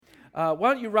Why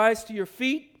don't you rise to your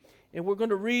feet, and we're going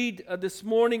to read this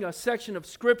morning a section of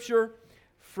Scripture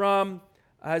from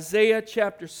Isaiah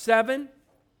chapter 7.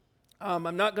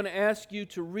 I'm not going to ask you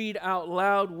to read out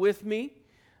loud with me.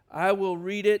 I will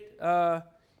read it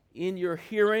in your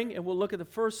hearing, and we'll look at the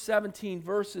first 17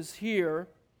 verses here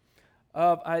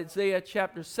of Isaiah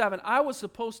chapter 7. I was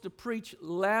supposed to preach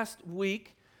last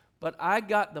week, but I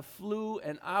got the flu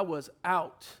and I was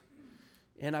out.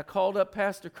 And I called up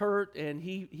Pastor Kurt, and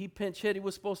he pinch hit. He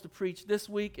was supposed to preach this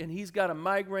week, and he's got a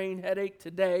migraine headache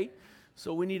today.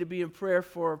 So we need to be in prayer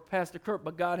for Pastor Kurt,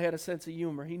 but God had a sense of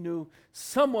humor. He knew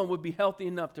someone would be healthy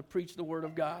enough to preach the Word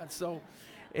of God. So,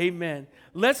 amen.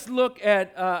 Let's look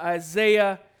at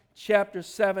Isaiah chapter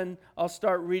 7. I'll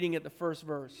start reading at the first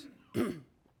verse.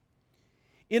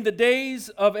 In the days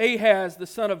of Ahaz, the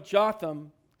son of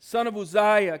Jotham, son of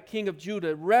Uzziah, king of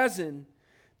Judah, Rezin,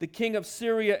 the king of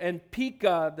Syria, and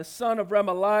Pekah, the son of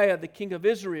Remaliah, the king of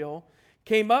Israel,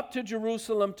 came up to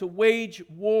Jerusalem to wage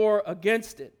war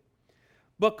against it,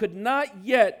 but could not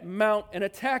yet mount an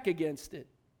attack against it.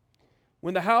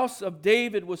 When the house of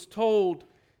David was told,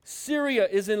 Syria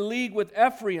is in league with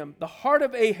Ephraim, the heart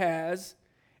of Ahaz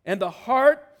and the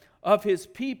heart of his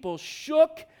people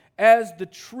shook as the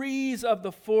trees of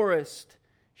the forest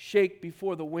shake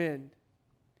before the wind.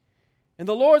 And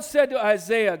the Lord said to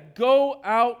Isaiah, go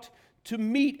out to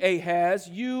meet Ahaz,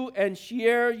 you and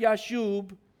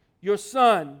Shear-Yashub, your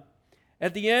son,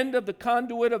 at the end of the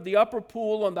conduit of the upper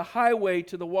pool on the highway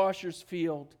to the washer's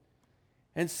field,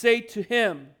 and say to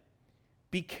him,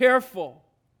 be careful,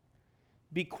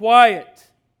 be quiet,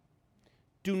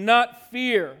 do not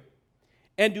fear,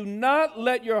 and do not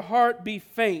let your heart be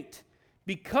faint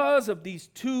because of these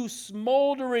two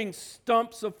smoldering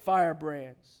stumps of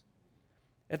firebrands.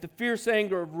 At the fierce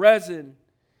anger of Rezin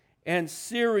and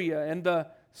Syria and the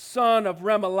son of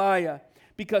Remaliah,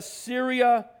 because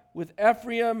Syria with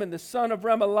Ephraim and the son of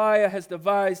Remaliah has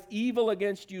devised evil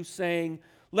against you, saying,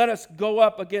 let us go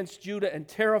up against Judah and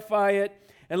terrify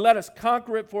it, and let us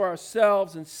conquer it for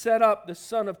ourselves and set up the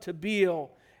son of Tabeel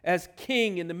as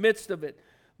king in the midst of it.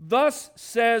 Thus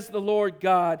says the Lord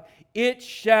God, it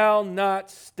shall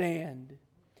not stand,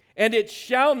 and it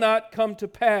shall not come to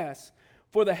pass.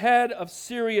 For the head of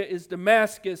Syria is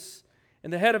Damascus,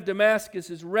 and the head of Damascus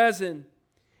is Rezin.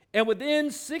 And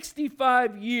within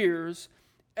 65 years,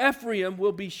 Ephraim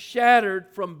will be shattered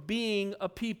from being a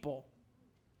people.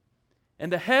 And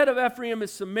the head of Ephraim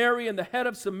is Samaria, and the head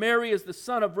of Samaria is the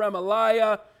son of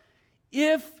Remaliah.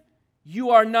 If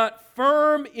you are not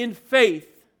firm in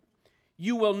faith,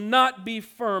 you will not be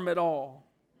firm at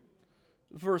all.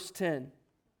 Verse 10.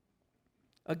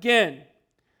 Again,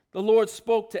 the Lord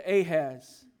spoke to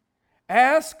Ahaz,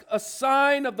 ask a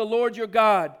sign of the Lord your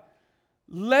God.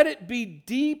 Let it be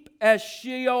deep as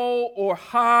Sheol or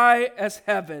high as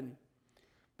heaven.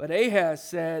 But Ahaz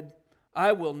said,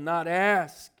 I will not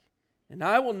ask, and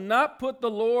I will not put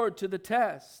the Lord to the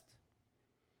test.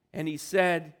 And he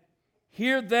said,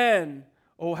 hear then,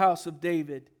 O house of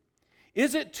David,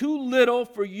 is it too little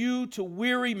for you to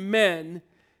weary men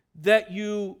that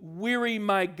you weary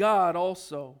my God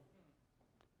also?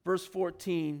 Verse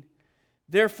 14,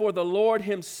 therefore the Lord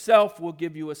himself will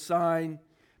give you a sign.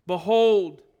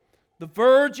 Behold, the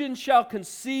virgin shall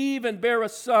conceive and bear a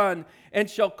son, and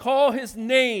shall call his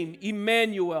name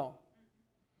Emmanuel.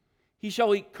 He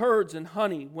shall eat curds and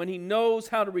honey when he knows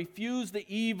how to refuse the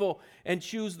evil and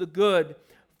choose the good.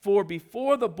 For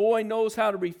before the boy knows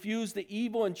how to refuse the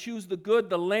evil and choose the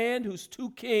good, the land whose two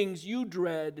kings you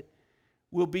dread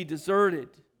will be deserted.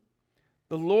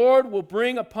 The Lord will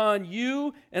bring upon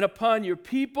you and upon your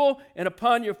people and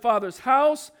upon your father's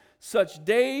house such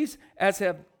days as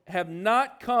have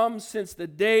not come since the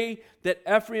day that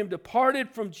Ephraim departed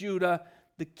from Judah,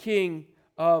 the king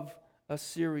of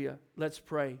Assyria. Let's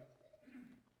pray.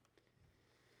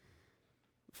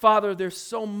 Father, there's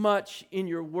so much in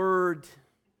your word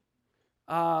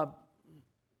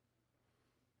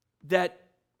that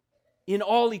in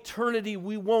all eternity,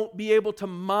 we won't be able to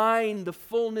mine the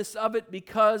fullness of it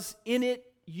because in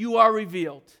it you are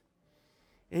revealed.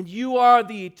 And you are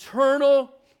the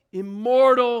eternal,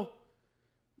 immortal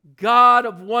God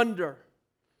of wonder.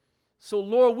 So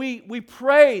Lord, we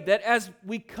pray that as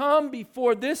we come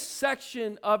before this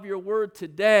section of your word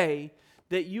today,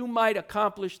 that you might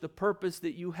accomplish the purpose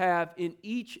that you have in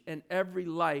each and every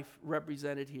life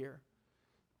represented here.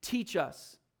 Teach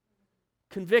us,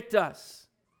 convict us,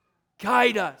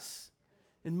 guide us,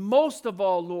 and most of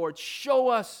all, Lord, show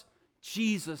us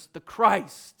Jesus, the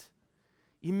Christ,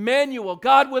 Emmanuel,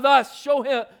 God with us.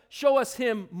 Show us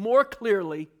him more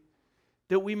clearly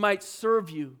that we might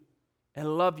serve you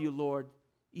and love you, Lord,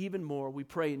 even more. We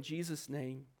pray in Jesus'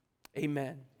 name.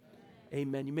 Amen.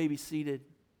 Amen. You may be seated.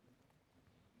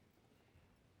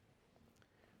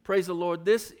 Praise the Lord.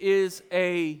 This is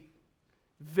a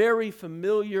very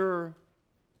familiar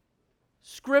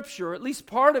scripture, at least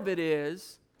part of it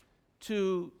is,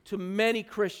 to many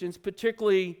Christians,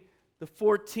 particularly the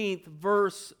 14th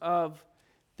verse of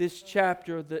this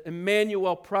chapter, the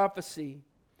Emmanuel prophecy.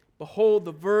 Behold,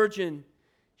 the virgin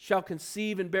shall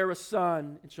conceive and bear a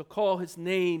son, and shall call his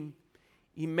name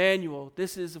Emmanuel.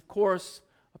 This is, of course,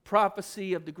 a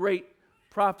prophecy of the great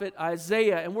prophet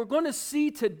Isaiah. And we're going to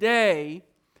see today,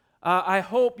 I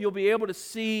hope you'll be able to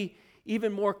see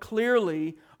even more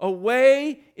clearly, a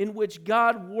way in which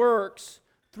God works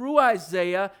through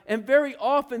Isaiah and very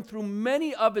often through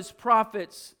many of his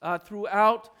prophets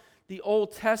throughout the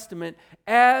Old Testament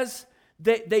as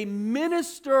they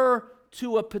minister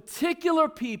to a particular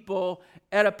people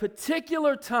at a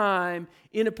particular time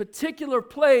in a particular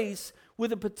place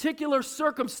with a particular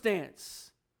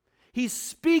circumstance. He's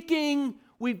speaking,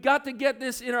 we've got to get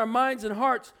this in our minds and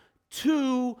hearts,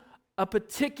 to a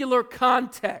particular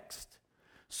context.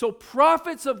 So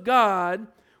prophets of God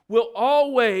will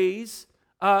always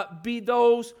be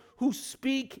those who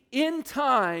speak in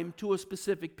time to a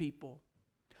specific people.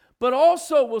 But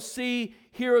also we'll see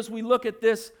here as we look at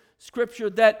this scripture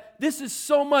that this is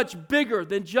so much bigger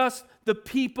than just the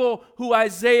people who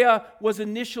Isaiah was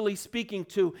initially speaking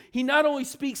to. He not only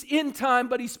speaks in time,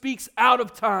 but he speaks out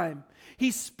of time. He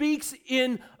speaks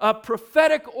in a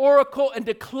prophetic oracle and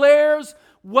declares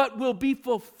what will be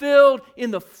fulfilled in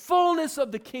the fullness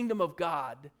of the kingdom of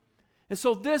God. And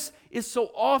so this is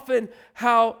so often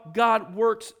how God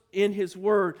works in his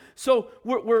word. So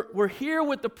we're here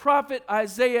with the prophet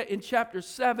Isaiah in chapter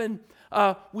 7.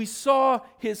 We saw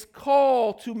his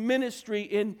call to ministry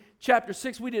in chapter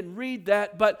 6. We didn't read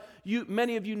that, but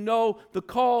many of you know the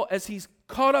call as he's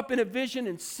caught up in a vision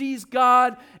and sees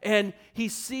God, and he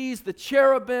sees the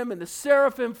cherubim and the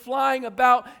seraphim flying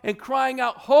about and crying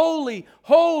out, "Holy,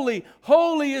 holy,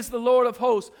 holy is the Lord of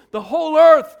hosts. The whole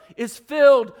earth is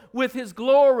filled with his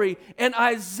glory." And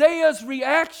Isaiah's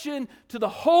reaction to the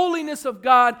holiness of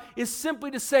God is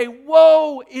simply to say,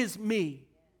 "Woe is me."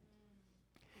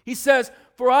 He says,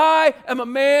 "For I am a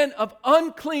man of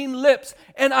unclean lips,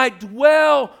 and I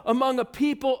dwell among a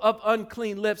people of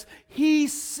unclean lips." He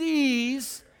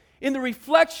sees in the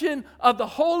reflection of the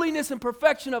holiness and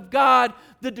perfection of God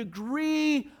the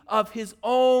degree of his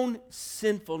own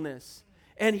sinfulness.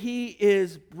 And he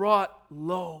is brought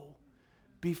low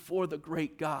before the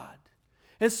great God.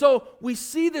 And so we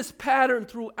see this pattern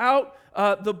throughout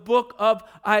the book of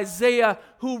Isaiah,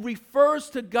 who refers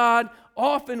to God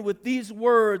often with these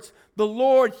words, "The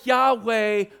Lord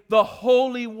Yahweh, the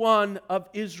Holy One of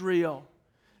Israel."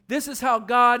 This is how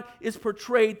God is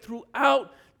portrayed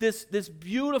throughout this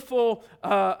beautiful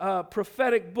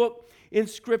prophetic book in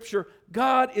Scripture.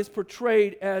 God is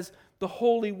portrayed as the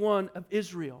Holy One of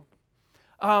Israel.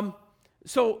 I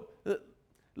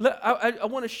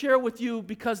want to share with you,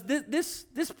 because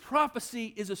this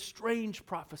prophecy is a strange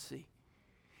prophecy.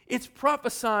 It's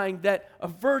prophesying that a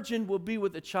virgin will be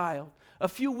with a child. A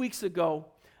few weeks ago,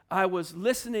 I was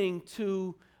listening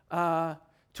to a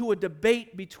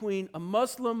debate between a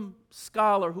Muslim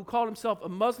scholar who called himself a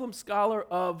Muslim scholar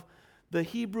of the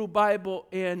Hebrew Bible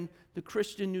and the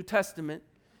Christian New Testament.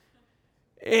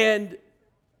 And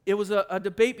it was a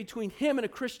debate between him and a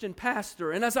Christian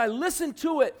pastor. And as I listened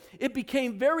to it, it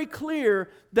became very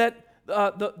clear that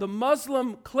the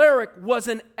Muslim cleric was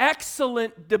an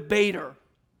excellent debater.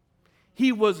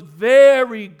 He was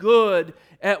very good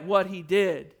at what he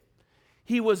did.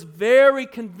 He was very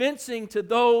convincing to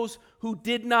those who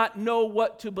did not know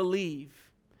what to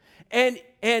believe. And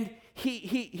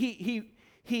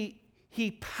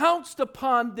he pounced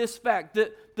upon this fact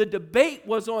that the debate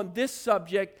was on this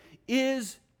subject: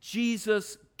 is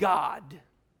Jesus God?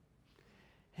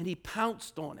 And he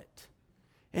pounced on it.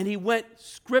 And he went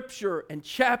scripture and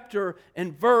chapter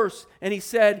and verse, and he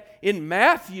said in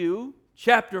Matthew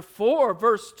chapter 4,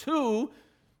 verse 2,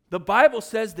 the Bible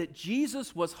says that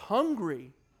Jesus was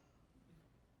hungry.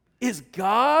 Is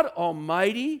God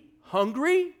Almighty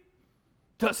hungry?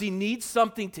 Does he need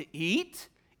something to eat?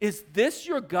 Is this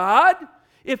your God?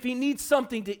 If he needs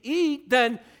something to eat,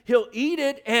 then he'll eat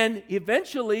it, and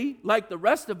eventually, like the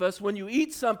rest of us, when you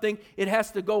eat something, it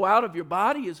has to go out of your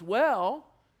body as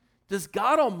well. Does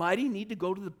God Almighty need to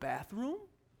go to the bathroom?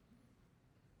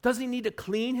 Does he need to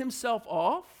clean himself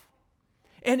off?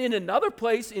 And in another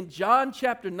place, in John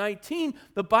chapter 19,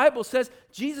 the Bible says,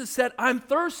 Jesus said, "I'm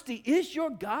thirsty." Is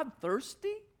your God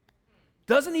thirsty?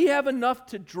 Doesn't he have enough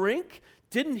to drink?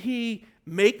 Didn't he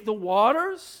make the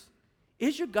waters?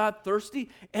 Is your God thirsty?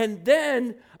 And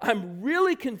then I'm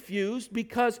really confused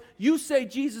because you say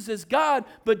Jesus is God,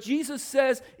 but Jesus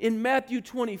says in Matthew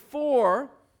 24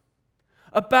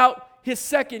 about his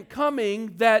second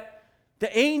coming that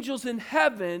the angels in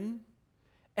heaven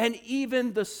and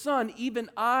even the Son, even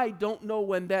I don't know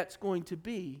when that's going to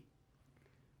be,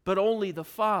 but only the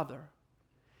Father.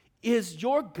 Is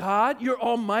your God, your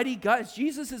almighty God,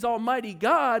 Jesus is almighty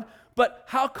God, but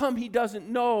how come he doesn't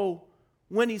know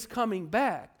when he's coming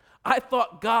back? I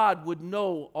thought God would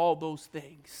know all those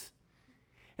things.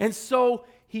 And so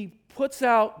he puts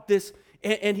out this,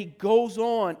 and he goes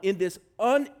on in this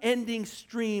unending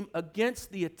stream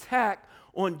against the attack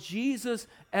on Jesus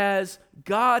as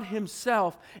God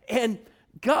himself. And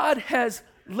God has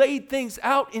laid things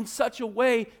out in such a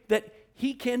way that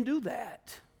he can do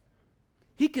that.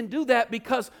 He can do that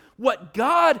because what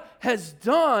God has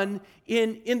done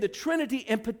in the Trinity,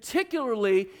 and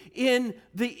particularly in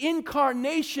the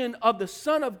incarnation of the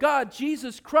Son of God,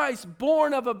 Jesus Christ,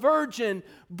 born of a virgin,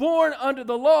 born under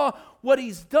the law, what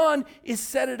he's done is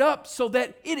set it up so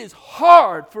that it is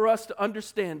hard for us to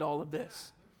understand all of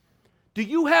this. Do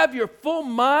you have your full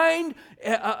mind?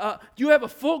 Do you have a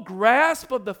full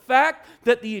grasp of the fact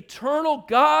that the eternal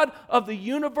God of the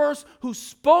universe, who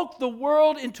spoke the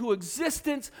world into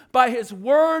existence by his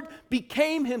word,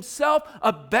 became himself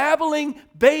a babbling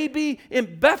baby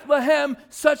in Bethlehem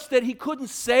such that he couldn't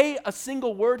say a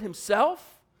single word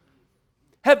himself?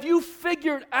 Have you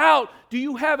figured out, do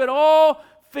you have it all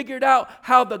figured out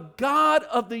how the God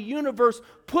of the universe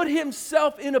put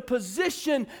himself in a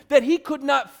position that he could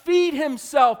not feed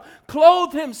himself,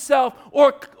 clothe himself,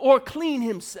 or clean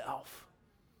himself?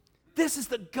 This is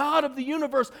the God of the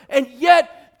universe, and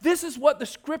yet this is what the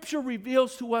Scripture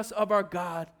reveals to us of our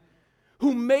God,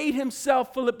 who made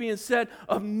himself, Philippians said,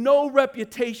 of no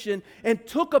reputation, and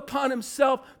took upon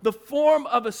himself the form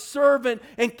of a servant,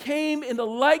 and came in the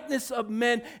likeness of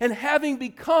men, and having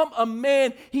become a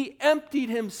man, he emptied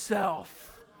himself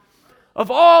of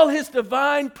all his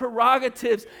divine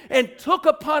prerogatives, and took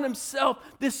upon himself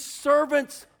this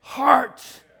servant's heart.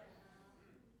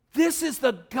 This is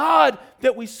the God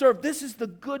that we serve. This is the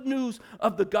good news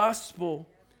of the gospel.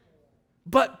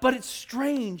 But it's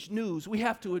strange news. We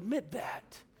have to admit that.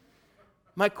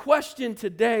 My question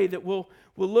today that we'll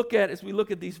look at as we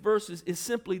look at these verses is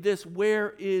simply this: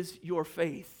 where is your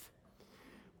faith?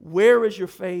 Where is your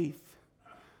faith?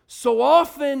 So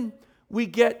often we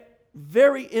get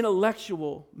very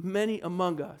intellectual, many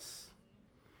among us,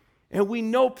 and we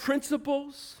know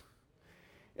principles,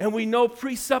 and we know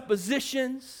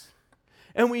presuppositions,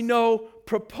 and we know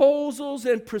proposals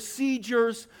and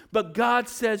procedures, but God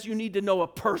says you need to know a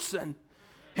person,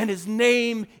 and his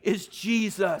name is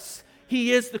Jesus.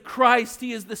 He is the Christ.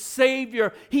 He is the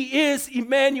Savior. He is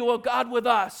Emmanuel, God with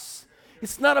us.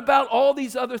 It's not about all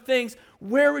these other things.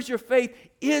 Where is your faith?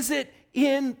 Is it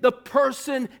in the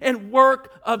person and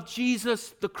work of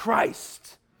Jesus the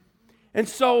Christ? And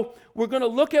so we're going to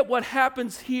look at what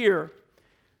happens here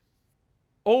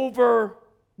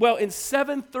in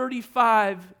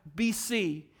 735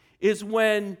 BC is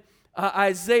when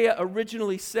Isaiah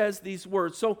originally says these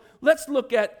words. So let's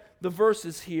look at the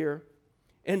verses here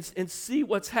and see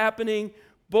what's happening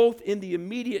both in the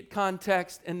immediate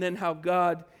context and then how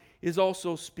God is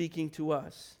also speaking to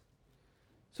us.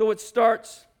 So it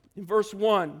starts in verse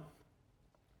 1.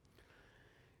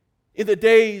 In the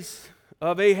days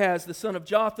of Ahaz, the son of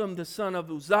Jotham, the son of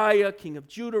Uzziah, king of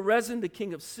Judah, Rezin, the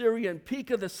king of Syria, and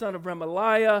Pekah, the son of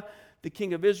Remaliah, the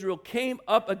king of Israel, came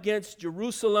up against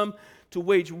Jerusalem to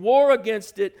wage war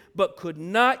against it, but could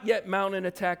not yet mount an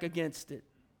attack against it.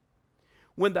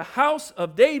 When the house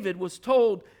of David was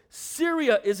told,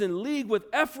 Syria is in league with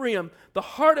Ephraim, the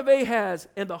heart of Ahaz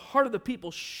and the heart of the people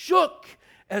shook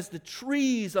as the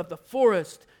trees of the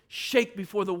forest shake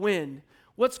before the wind.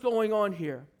 What's going on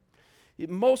here?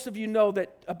 Most of you know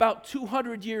that about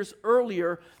 200 years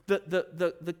earlier,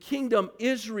 the kingdom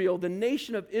Israel, the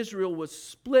nation of Israel, was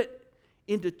split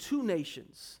into two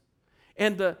nations.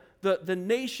 And the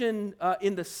nation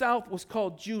in the south was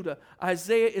called Judah.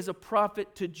 Isaiah is a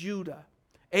prophet to Judah.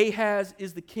 Ahaz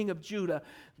is the king of Judah.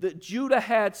 Judah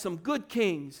had some good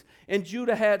kings, and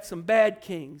Judah had some bad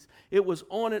kings. It was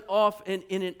on and off and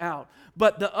in and out.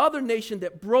 But the other nation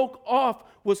that broke off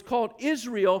was called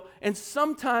Israel, and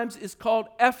sometimes is called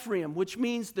Ephraim, which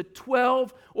means the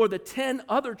 12 or the 10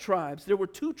 other tribes. There were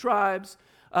two tribes,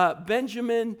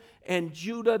 Benjamin and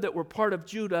Judah, that were part of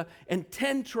Judah, and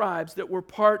 10 tribes that were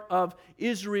part of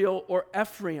Israel or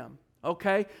Ephraim.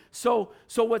 Okay? So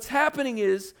what's happening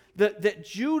is that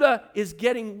Judah is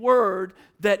getting word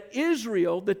that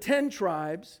Israel, the 10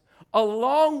 tribes,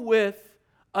 along with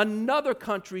another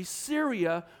country,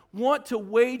 Syria, want to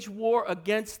wage war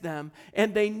against them,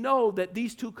 and they know that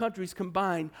these two countries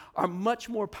combined are much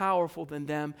more powerful than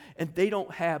them, and they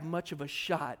don't have much of a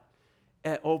shot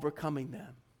at overcoming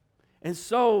them. And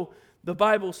so the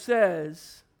Bible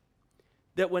says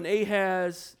that when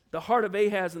the heart of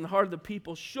Ahaz and the heart of the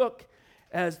people shook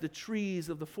as the trees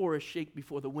of the forest shake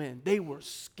before the wind, they were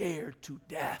scared to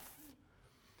death.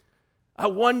 I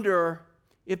wonder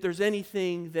if there's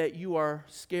anything that you are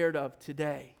scared of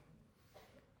today.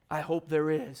 I hope there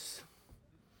is.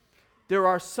 There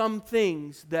are some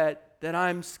things that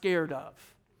I'm scared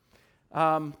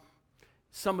of.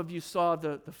 Some of you saw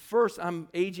the first, I'm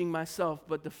aging myself,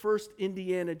 but the first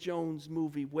Indiana Jones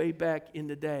movie way back in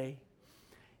the day.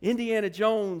 Indiana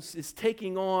Jones is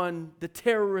taking on the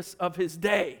terrorists of his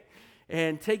day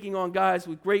and taking on guys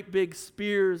with great big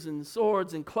spears and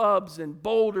swords and clubs and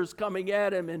boulders coming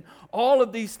at him and all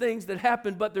of these things that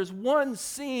happen. But there's one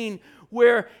scene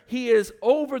where he is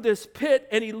over this pit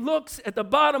and he looks at the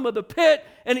bottom of the pit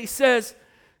and he says,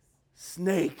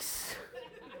 "Snakes.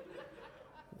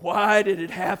 Why did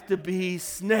it have to be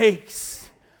snakes?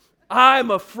 I'm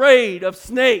afraid of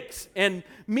snakes." And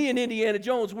me and Indiana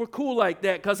Jones, we're cool like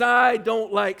that because I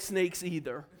don't like snakes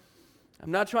either.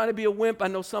 I'm not trying to be a wimp. I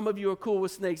know some of you are cool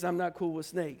with snakes. I'm not cool with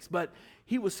snakes. But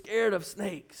he was scared of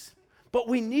snakes. But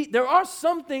there are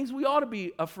some things we ought to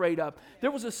be afraid of.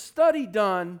 There was a study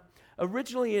done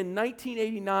originally in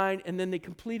 1989, and then they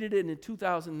completed it in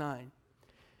 2009.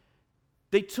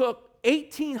 They took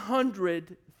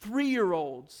 1,800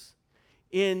 3-year-olds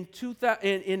in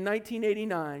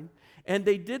 1989, and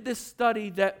they did this study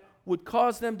that would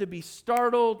cause them to be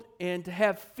startled and to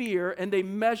have fear, and they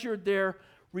measured their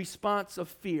response of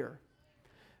fear.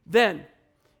 Then,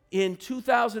 in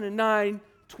 2009,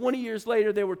 20 years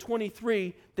later, they were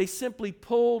 23, they simply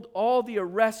pulled all the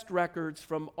arrest records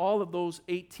from all of those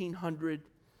 1,800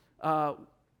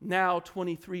 now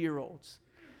 23-year-olds.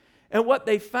 And what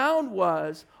they found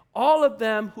was all of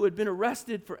them who had been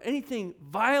arrested for anything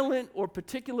violent or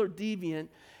particular deviant,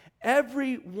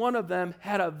 every one of them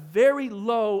had a very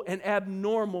low and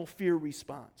abnormal fear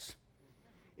response.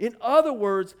 In other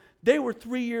words, they were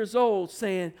 3 years old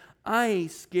saying, "I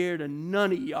ain't scared of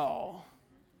none of y'all."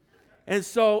 And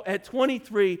so at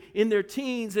 23, in their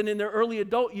teens and in their early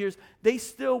adult years, they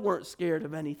still weren't scared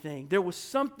of anything. There was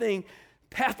something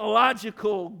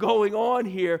pathological going on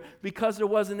here because there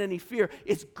wasn't any fear.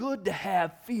 It's good to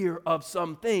have fear of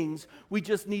some things. We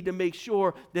just need to make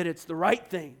sure that it's the right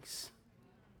things.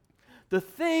 The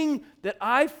thing that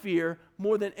I fear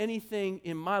more than anything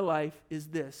in my life is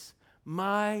this: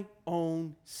 my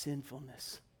own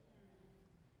sinfulness.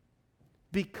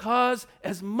 Because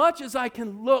as much as I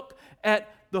can look at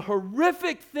the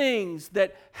horrific things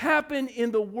that happen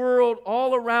in the world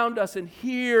all around us and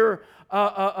hear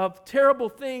of terrible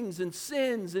things and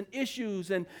sins and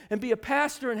issues and be a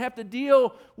pastor and have to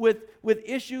deal with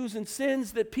issues and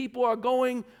sins that people are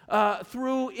going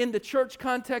through in the church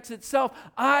context itself,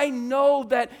 I know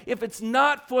that if it's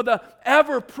not for the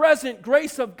ever-present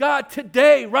grace of God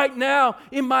today, right now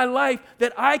in my life,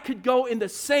 that I could go in the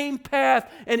same path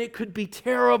and it could be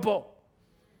terrible.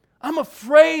 I'm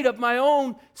afraid of my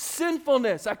own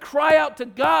sinfulness. I cry out to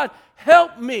God,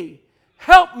 "Help me.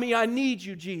 Help me. I need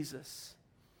you, Jesus."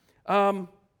 One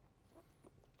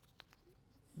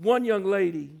young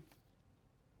lady,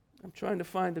 I'm trying to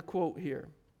find the quote here.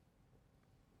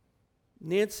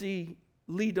 Nancy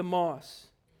Lee DeMoss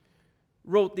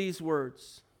wrote these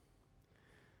words: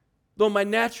 "Though my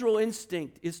natural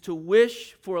instinct is to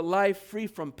wish for a life free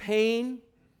from pain,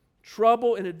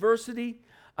 trouble, and adversity,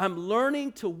 I'm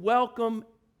learning to welcome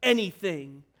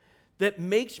anything that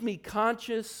makes me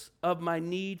conscious of my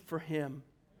need for Him.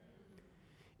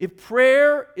 If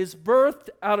prayer is birthed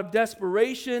out of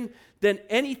desperation, then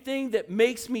anything that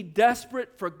makes me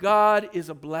desperate for God is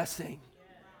a blessing."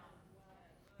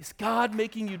 Is God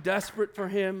making you desperate for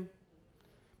Him?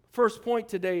 First point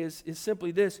today is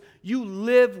simply this: you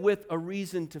live with a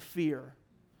reason to fear.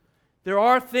 There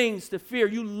are things to fear.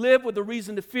 You live with a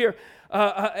reason to fear.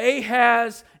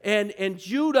 Ahaz and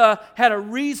Judah had a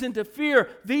reason to fear.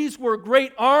 These were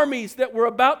great armies that were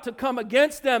about to come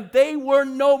against them. They were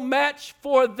no match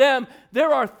for them.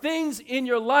 There are things in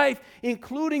your life,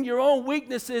 including your own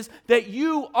weaknesses, that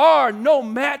you are no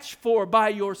match for by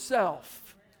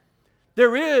yourself.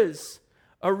 There is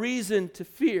a reason to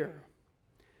fear.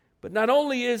 But not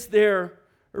only is there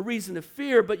a reason to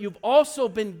fear, but you've also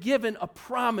been given a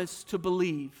promise to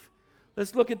believe.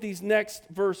 Let's look at these next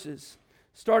verses,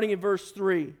 starting in verse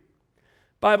 3.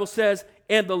 Bible says,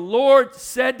 "And the Lord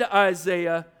said to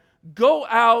Isaiah, 'Go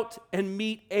out and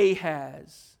meet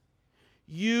Ahaz.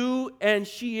 you and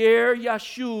Shear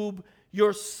Yashub,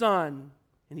 your son.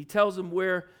 And he tells him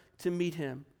where to meet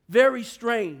him. Very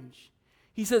strange.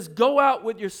 He says, go out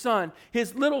with your son.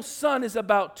 His little son is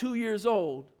about 2 years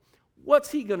old.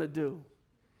 What's he going to do?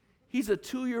 He's a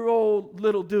 2-year-old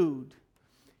little dude.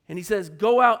 And he says,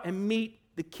 go out and meet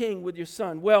the king with your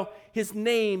son. Well, his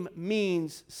name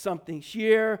means something.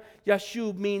 Shear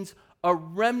Yashub means a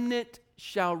remnant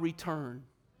shall return.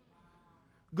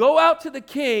 Go out to the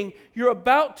king. You're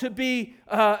about to be,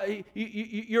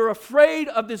 you're afraid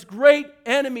of this great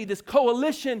enemy, this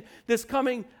coalition that's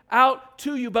coming out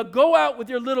to you. But go out with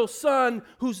your little son,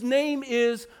 whose name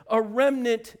is a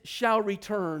remnant shall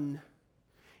return.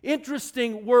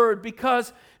 Interesting word,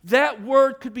 because that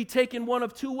word could be taken one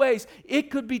of two ways.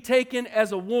 It could be taken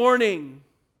as a warning.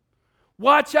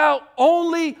 Watch out,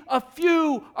 only a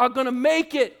few are going to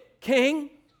make it, king.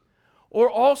 Or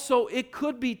also it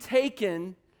could be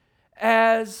taken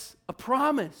as a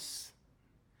promise.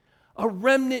 A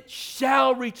remnant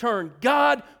shall return.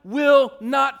 God will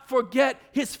not forget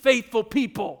his faithful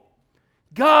people.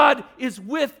 God is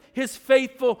with his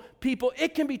faithful people.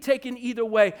 It can be taken either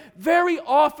way. Very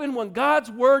often when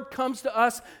God's word comes to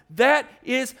us, that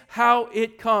is how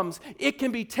it comes. It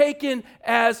can be taken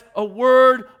as a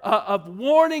word of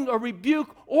warning or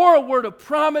rebuke or a word of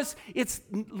promise. It's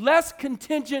less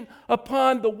contingent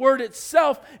upon the word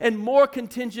itself and more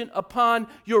contingent upon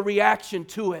your reaction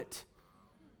to it.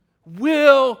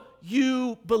 Will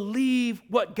you believe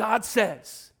what God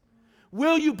says?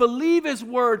 Will you believe his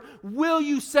word? Will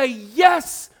you say,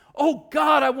 yes, oh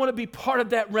God, I want to be part of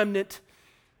that remnant.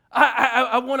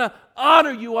 I want to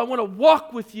honor you. I want to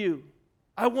walk with you.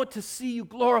 I want to see you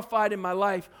glorified in my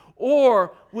life.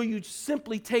 Or will you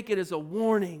simply take it as a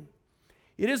warning?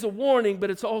 It is a warning,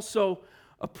 but it's also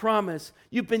a promise.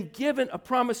 You've been given a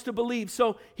promise to believe.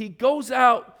 So he goes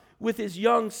out with his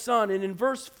young son. And in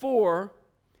verse 4,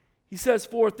 he says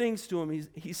 4 things to him.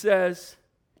 He says,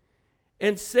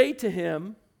 and say to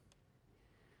him,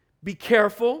 be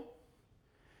careful,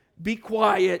 be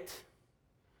quiet,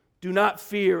 do not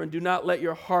fear, and do not let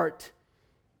your heart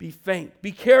be faint.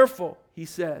 Be careful, he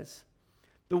says.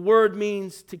 The word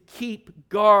means to keep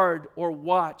guard or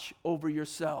watch over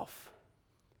yourself.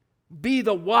 Be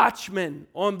the watchman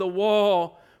on the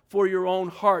wall for your own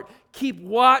heart. Keep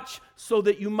watch so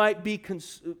that you might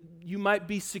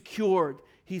be secured,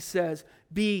 he says.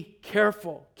 Be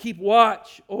careful. Keep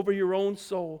watch over your own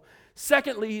soul.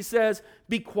 Secondly, he says,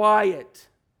 be quiet.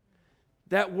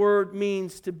 That word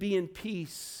means to be in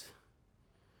peace,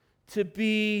 to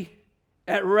be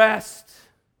at rest,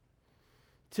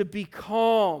 to be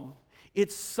calm.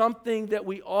 It's something that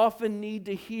we often need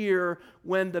to hear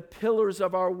when the pillars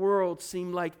of our world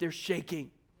seem like they're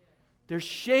shaking. They're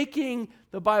shaking,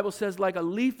 the Bible says, like a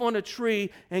leaf on a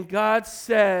tree, and God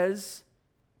says,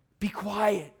 be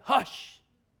quiet, hush.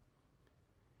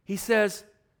 He says,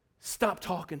 stop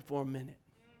talking for a minute.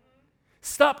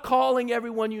 Stop calling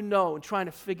everyone you know and trying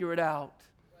to figure it out.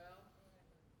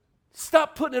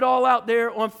 Stop putting it all out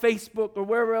there on Facebook or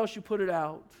wherever else you put it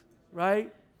out,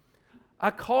 right? I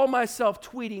call myself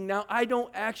tweeting. Now, I don't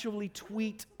actually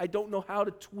tweet. I don't know how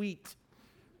to tweet.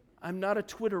 I'm not a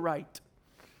Twitterite.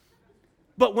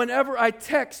 But whenever I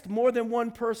text more than one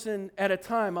person at a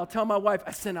time, I'll tell my wife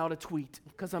I sent out a tweet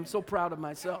because I'm so proud of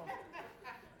myself.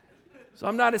 So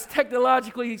I'm not as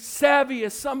technologically savvy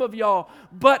as some of y'all,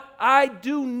 but I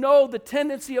do know the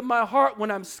tendency of my heart when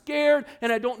I'm scared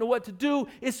and I don't know what to do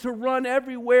is to run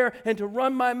everywhere and to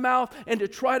run my mouth and to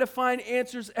try to find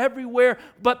answers everywhere.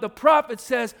 But the prophet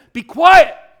says, be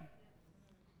quiet.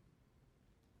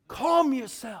 Calm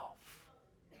yourself.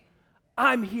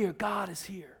 I'm here. God is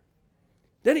here.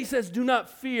 Then he says, do not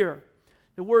fear.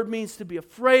 The word means to be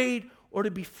afraid or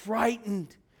to be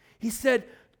frightened. He said,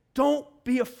 don't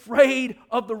be afraid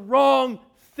of the wrong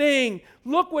thing.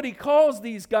 Look what he calls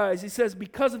these guys. He says,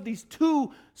 because of these 2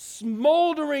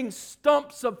 smoldering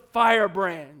stumps of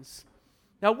firebrands.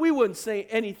 Now, we wouldn't say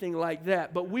anything like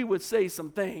that, but we would say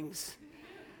some things.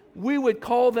 We would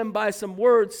call them by some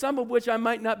words, some of which I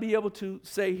might not be able to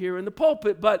say here in the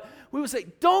pulpit, but we would say,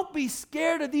 don't be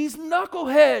scared of these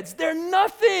knuckleheads. They're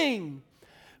nothing.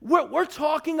 We're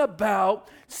talking about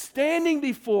standing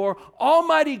before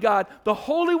Almighty God, the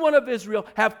Holy One of Israel.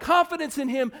 Have confidence in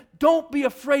Him. Don't be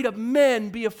afraid of men.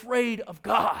 Be afraid of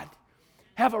God.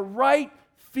 Have a right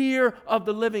fear of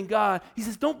the living God. He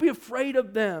says, don't be afraid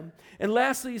of them. And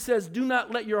lastly, he says, do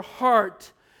not let your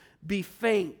heart be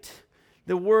faint.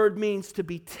 The word means to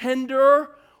be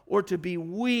tender or to be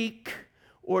weak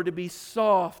or to be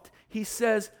soft. He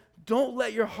says, don't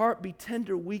let your heart be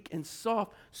tender, weak, and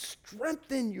soft.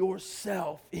 Strengthen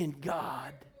yourself in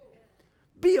God.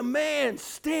 Be a man.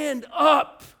 Stand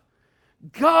up.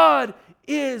 God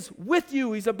is with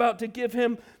you. He's about to give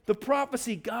him the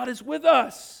prophecy. God is with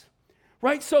us.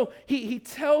 Right? So he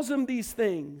tells him these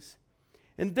things.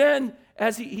 And then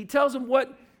as he tells him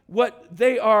what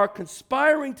they are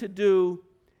conspiring to do,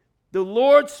 the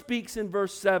Lord speaks in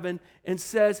verse 7 and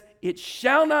says, it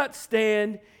shall not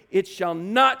stand, it shall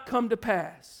not come to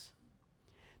pass.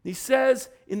 He says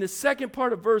in the second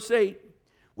part of verse 8,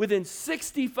 within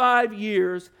 65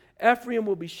 years, Ephraim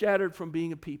will be shattered from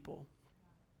being a people.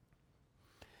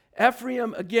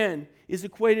 Ephraim, again, is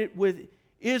equated with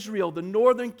Israel, the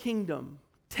northern kingdom,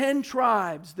 10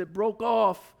 tribes that broke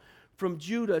off from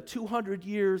Judah 200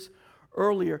 years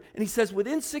earlier. And he says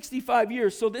within 65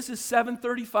 years, so this is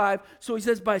 735, so he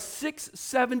says by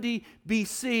 670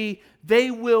 BC,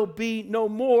 they will be no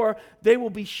more. They will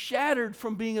be shattered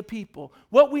from being a people.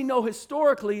 What we know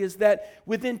historically is that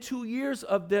within 2 years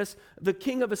of this, the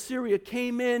king of Assyria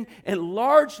came in and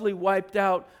largely wiped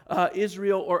out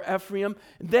Israel or Ephraim.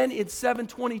 Then in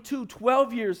 722,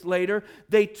 12 years later,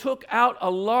 they took out a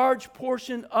large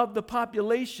portion of the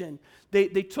population. They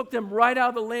took them right out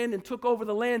of the land and took over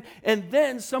the land. And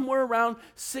then somewhere around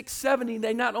 670,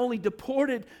 they not only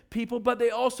deported people, but they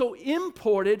also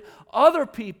imported other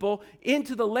people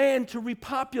into the land to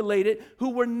repopulate it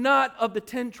who were not of the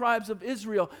 10 tribes of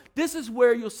Israel. This is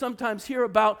where you'll sometimes hear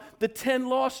about the 10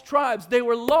 lost tribes. They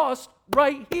were lost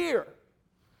right here.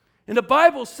 And the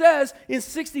Bible says in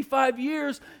 65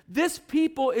 years, this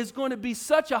people is going to be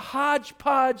such a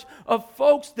hodgepodge of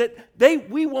folks that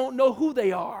we won't know who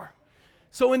they are.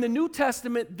 So in the New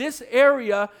Testament, this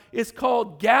area is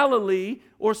called Galilee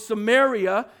or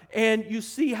Samaria, and you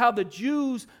see how the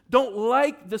Jews don't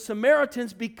like the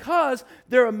Samaritans because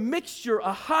they're a mixture,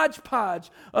 a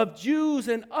hodgepodge of Jews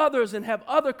and others and have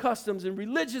other customs and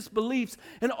religious beliefs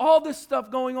and all this stuff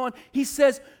going on. He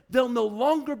says they'll no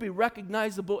longer be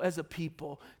recognizable as a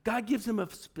people. God gives them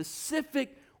a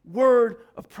specific word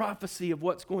of prophecy of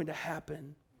what's going to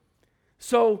happen.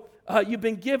 So you've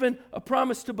been given a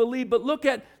promise to believe, but look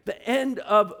at the end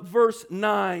of verse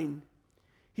 9.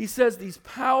 He says these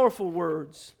powerful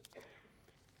words.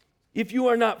 If you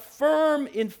are not firm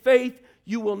in faith,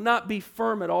 you will not be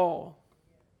firm at all.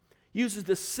 Uses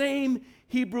the same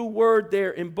Hebrew word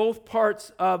there in both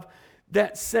parts of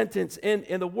that sentence. And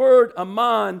the word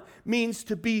aman means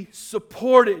to be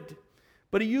supported.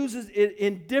 But he uses it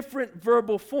in different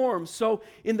verbal forms. So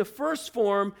in the first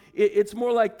form, it's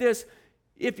more like this.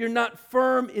 If you're not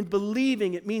firm in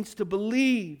believing, it means to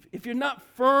believe. If you're not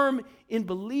firm in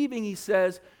believing, he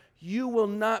says, you will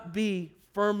not be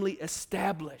firmly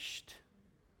established.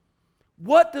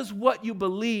 What does what you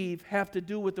believe have to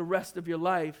do with the rest of your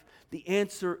life? The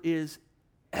answer is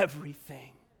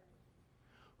everything.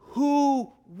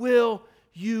 Who will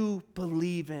you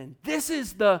believe in? This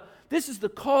is the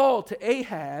call to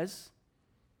Ahaz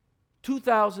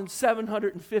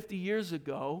 2,750 years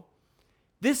ago.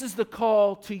 This is the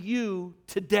call to you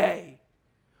today.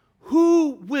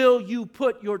 Who will you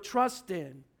put your trust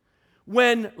in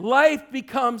when life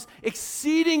becomes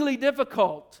exceedingly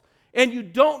difficult and you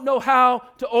don't know how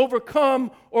to overcome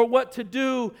or what to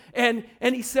do? And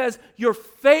he says, your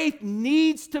faith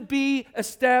needs to be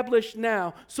established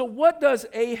now. So what does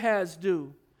Ahaz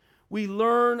do? We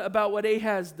learn about what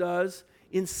Ahaz does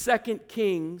in 2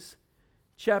 Kings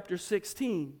chapter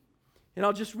 16. And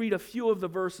I'll just read a few of the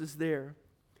verses there.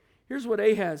 Here's what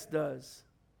Ahaz does.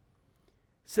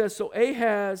 It says, so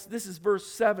Ahaz, this is verse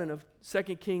 7 of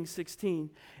 2 Kings 16.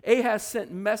 Ahaz sent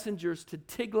messengers to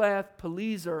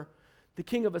Tiglath-Pileser, the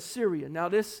king of Assyria. Now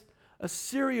this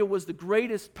Assyria was the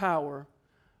greatest power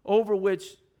over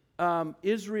which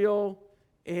Israel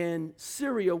and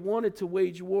Syria wanted to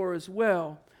wage war as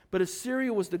well. But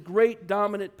Assyria was the great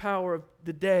dominant power of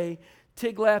the day.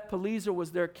 Tiglath-Pileser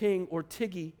was their king, or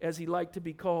Tiggy, as he liked to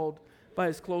be called by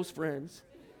his close friends.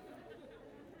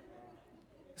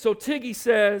 So Tiggy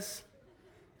says,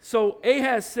 so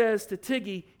Ahaz says to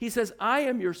Tiggy, he says, I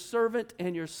am your servant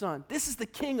and your son. This is the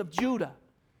king of Judah.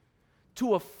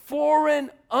 To a foreign,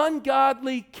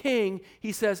 ungodly king,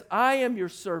 he says, I am your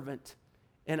servant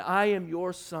and I am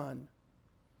your son.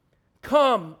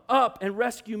 Come up and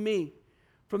rescue me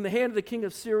from the hand of the king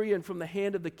of Syria and from the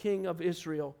hand of the king of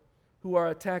Israel who are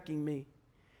attacking me.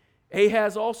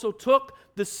 Ahaz also took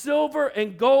the silver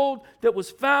and gold that was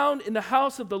found in the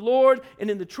house of the Lord and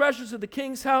in the treasures of the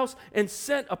king's house and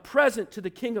sent a present to the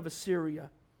king of Assyria.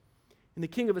 And the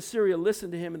king of Assyria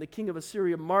listened to him, and the king of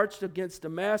Assyria marched against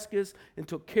Damascus and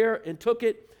took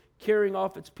it, carrying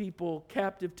off its people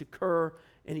captive to Kir,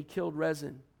 and he killed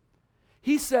Rezin.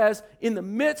 He says, in the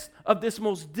midst of this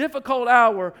most difficult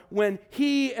hour, when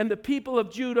he and the people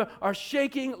of Judah are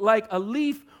shaking like a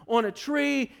leaf on a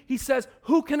tree, he says,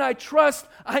 who can I trust?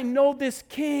 I know this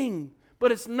king,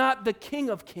 but it's not the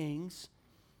King of Kings.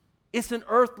 It's an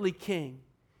earthly king.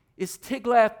 It's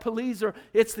Tiglath-Pileser.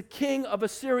 It's the king of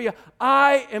Assyria.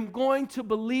 I am going to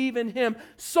believe in him,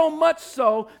 so much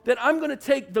so that I'm going to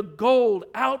take the gold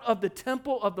out of the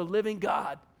temple of the living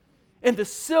God and the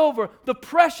silver, the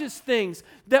precious things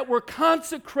that were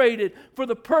consecrated for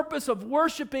the purpose of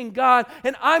worshiping God,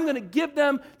 and I'm going to give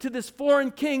them to this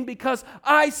foreign king because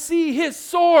I see his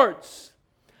swords.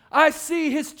 I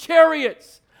see his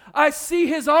chariots. I see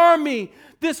his army.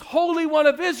 This Holy One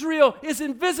of Israel is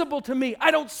invisible to me.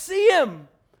 I don't see him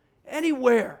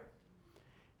anywhere.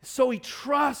 So he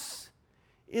trusts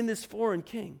in this foreign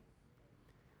king.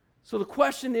 So the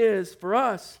question is for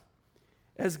us,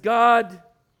 as God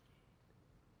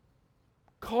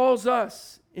calls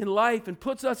us in life and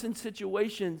puts us in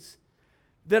situations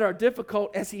that are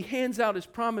difficult, as he hands out his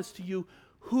promise to you,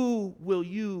 who will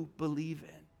you believe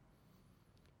in?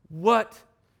 What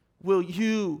will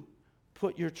you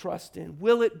put your trust in?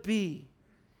 Will it be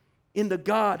in the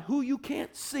God who you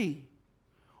can't see?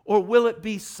 Or will it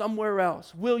be somewhere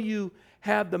else? Will you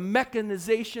have the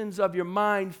mechanizations of your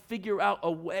mind figure out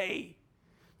a way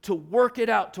to work it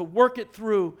out, to work it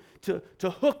through, to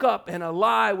hook up and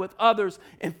ally with others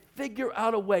and figure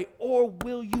out a way? Or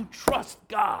will you trust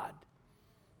God,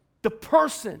 the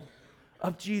person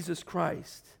of Jesus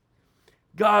Christ,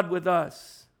 God with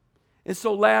us? And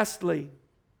so lastly,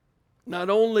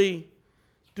 not only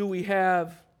do we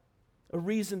have a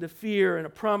reason to fear and a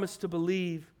promise to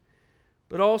believe,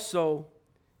 but also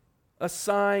a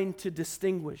sign to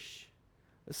distinguish.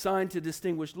 A sign to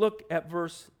distinguish. Look at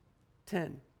verse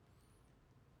 10.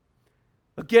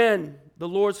 Again, the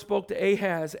Lord spoke to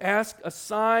Ahaz, ask a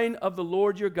sign of the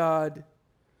Lord your God.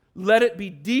 Let it be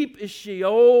deep as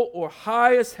Sheol or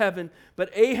high as heaven.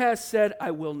 But Ahaz said,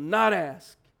 I will not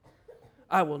ask.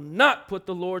 I will not put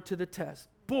the Lord to the test.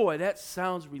 Boy, that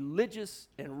sounds religious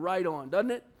and right on,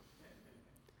 doesn't it?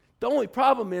 The only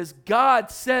problem is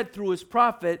God said through his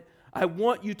prophet, I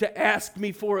want you to ask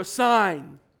me for a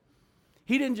sign.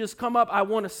 He didn't just come up, I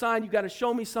want a sign, you got to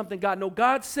show me something, God. No,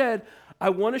 God said, I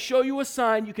want to show you a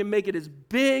sign. You can make it as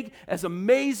big, as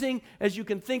amazing as you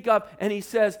can think of. And he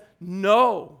says,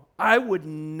 no, I would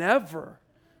never,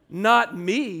 not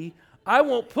me. I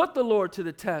won't put the Lord to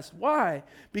the test. Why?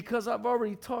 Because I've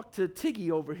already talked to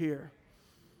Tiggy over here.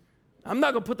 I'm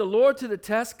not going to put the Lord to the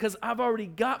test because I've already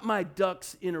got my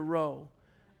ducks in a row.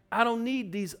 I don't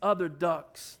need these other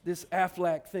ducks, this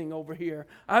Aflac thing over here.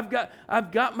 I've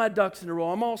got my ducks in a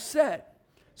row. I'm all set.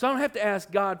 So I don't have to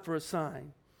ask God for a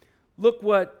sign. Look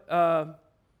what the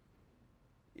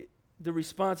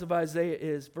response of Isaiah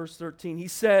is, verse 13. He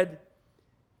said,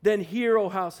 then hear, O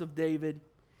house of David,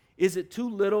 is it too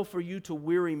little for you to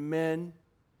weary men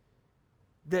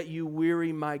that you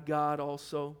weary my God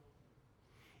also?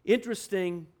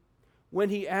 Interesting, when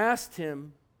he asked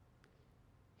him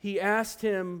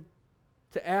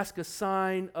to ask a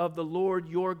sign of the Lord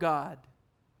your God.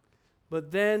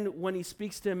 But then when he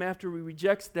speaks to him after he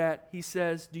rejects that, he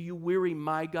says, do you weary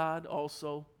my God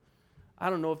also? I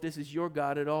don't know if this is your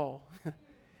God at all.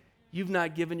 You've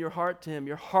not given your heart to him.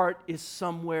 Your heart is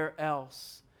somewhere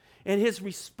else. And his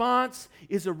response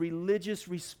is a religious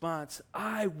response.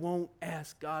 I won't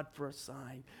ask God for a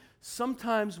sign.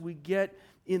 Sometimes we get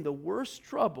in the worst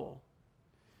trouble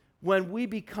when we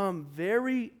become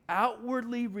very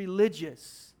outwardly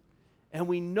religious and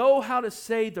we know how to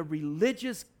say the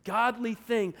religious, godly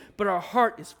thing, but our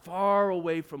heart is far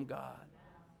away from God.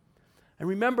 I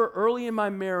remember early in my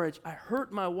marriage, I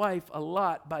hurt my wife a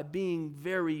lot by being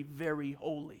very, very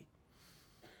holy.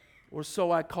 Or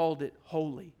so I called it,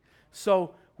 holy.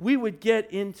 So we would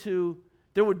get into,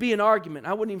 there would be an argument.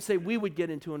 I wouldn't even say we would get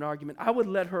into an argument. I would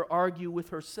let her argue with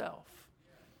herself.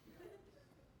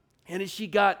 And as she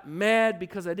got mad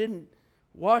because I didn't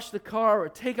wash the car or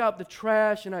take out the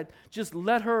trash, and I'd just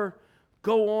let her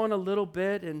go on a little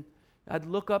bit, and I'd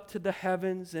look up to the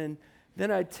heavens, and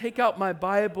then I'd take out my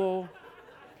Bible,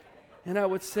 and I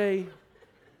would say,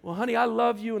 well, honey, I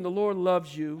love you and the Lord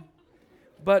loves you,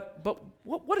 but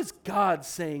what is God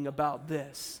saying about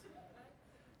this?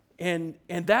 And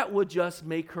that would just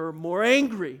make her more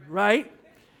angry, right?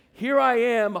 Here I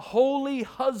am, holy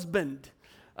husband.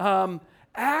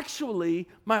 Actually,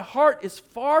 my heart is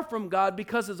far from God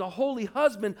because as a holy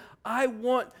husband, I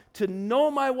want to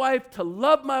know my wife, to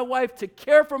love my wife, to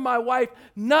care for my wife,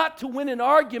 not to win an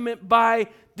argument by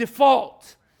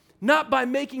default, not by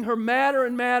making her madder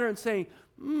and madder and saying,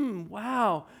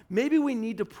 Wow. Maybe we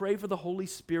need to pray for the Holy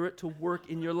Spirit to work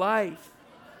in your life.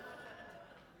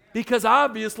 Because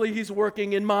obviously He's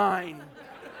working in mine.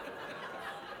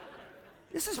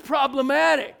 This is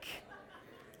problematic.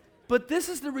 But this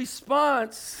is the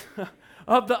response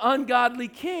of the ungodly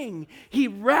king. He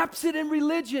wraps it in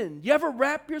religion. You ever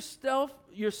wrap your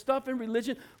stuff in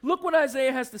religion? Look what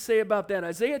Isaiah has to say about that.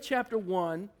 Isaiah chapter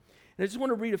 1. And I just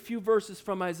want to read a few verses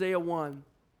from Isaiah 1.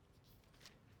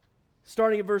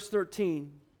 Starting at verse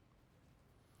 13.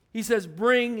 He says,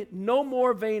 bring no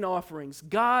more vain offerings.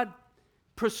 God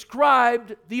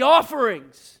prescribed the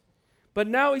offerings. But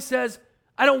now He says,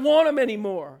 I don't want them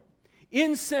anymore.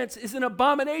 Incense is an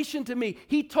abomination to me.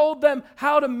 He told them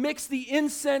how to mix the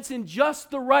incense in just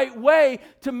the right way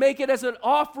to make it as an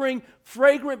offering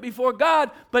fragrant before God.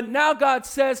 But now God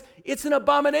says, it's an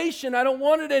abomination. I don't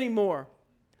want it anymore.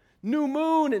 New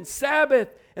moon and Sabbath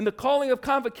and the calling of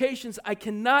convocations, I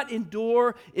cannot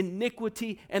endure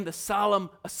iniquity and the solemn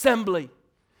assembly.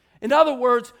 In other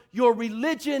words, your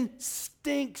religion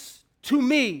stinks to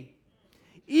me.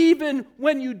 Even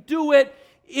when you do it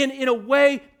in a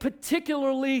way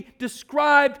particularly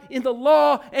described in the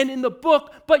law and in the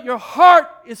book, but your heart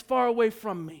is far away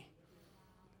from me.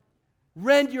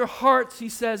 Rend your hearts, He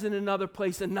says in another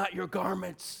place, and not your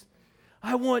garments.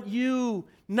 I want you,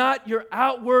 not your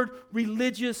outward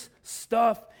religious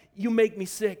stuff. You make me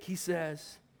sick, He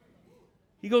says.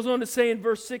 He goes on to say in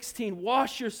verse 16,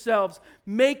 wash yourselves,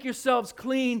 make yourselves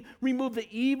clean, remove the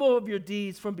evil of your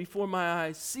deeds from before my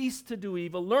eyes. Cease to do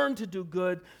evil, learn to do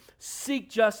good,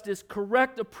 seek justice,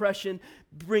 correct oppression,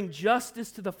 bring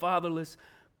justice to the fatherless,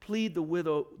 plead the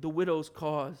widow's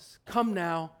cause. Come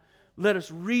now, let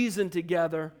us reason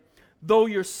together. Though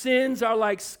your sins are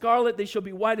like scarlet, they shall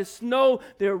be white as snow.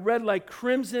 They are red like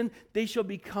crimson. They shall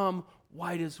become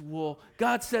white as wool.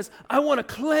 God says, I want to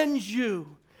cleanse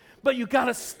you. But you got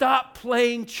to stop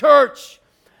playing church.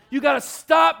 You got to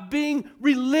stop being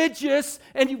religious,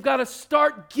 and you've got to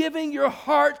start giving your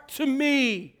heart to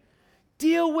me.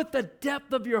 Deal with the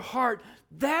depth of your heart.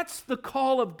 That's the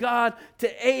call of God to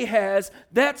Ahaz.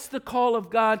 That's the call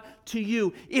of God to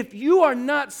you. If you are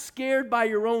not scared by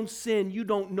your own sin, you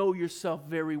don't know yourself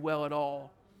very well at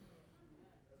all.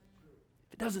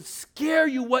 If it doesn't scare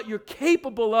you what you're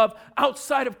capable of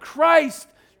outside of Christ,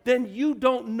 then you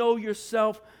don't know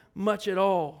yourself much at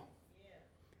all.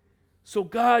 So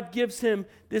God gives him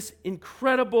this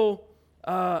incredible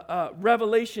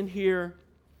revelation here.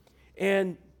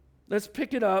 And let's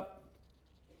pick it up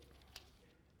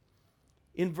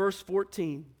in verse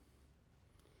 14.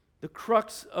 The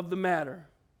crux of the matter.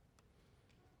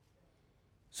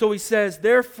 So he says,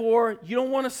 therefore, you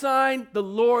don't want a sign? The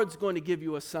Lord's going to give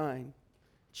you a sign.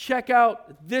 Check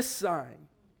out this sign.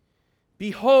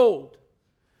 Behold,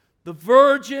 the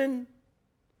virgin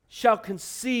shall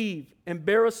conceive and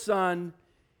bear a son,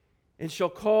 and shall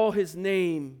call his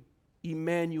name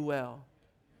Emmanuel.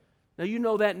 Now you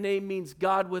know that name means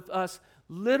God with us.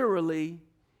 Literally,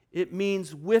 it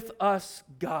means with us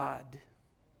God.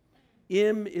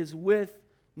 Im is with,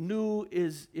 Nu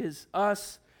is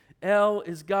us, El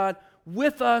is God.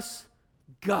 With us,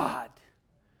 God.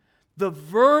 The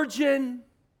virgin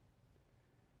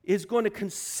is going to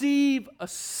conceive a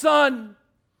son,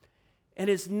 and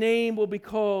his name will be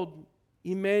called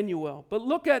Emmanuel. But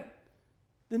look at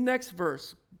the next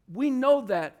verse. We know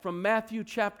that from Matthew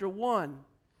chapter 1.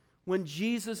 When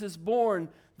Jesus is born,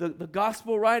 the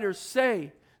gospel writers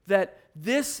say that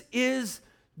this is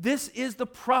the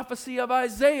prophecy of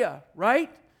Isaiah,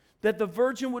 right? That the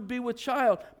virgin would be with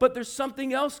child. But there's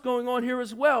something else going on here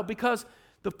as well, because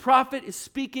the prophet is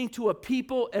speaking to a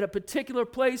people at a particular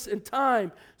place and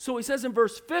time. So he says in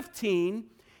verse 15,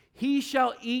 he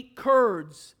shall eat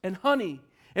curds and honey.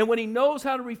 And when he knows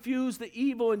how to refuse the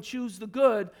evil and choose the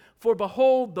good, for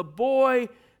behold, before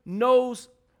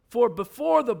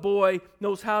the boy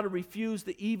knows how to refuse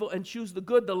the evil and choose the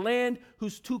good, the land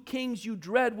whose two kings you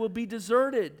dread will be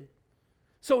deserted.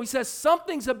 So he says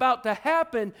something's about to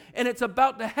happen, and it's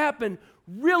about to happen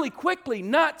really quickly,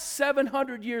 not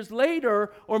 700 years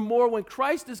later or more when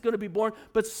Christ is going to be born,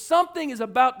 but something is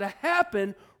about to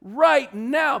happen right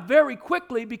now, very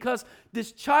quickly, because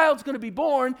this child's going to be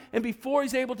born, and before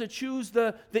he's able to choose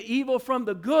the evil from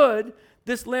the good,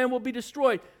 this land will be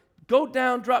destroyed. Drop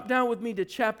down with me to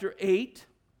chapter 8,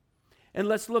 and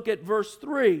let's look at verse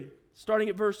 3, starting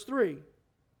at verse 3.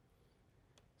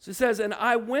 So it says, and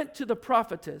I went to the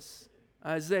prophetess,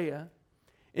 Isaiah,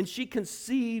 and she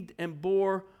conceived and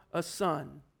bore a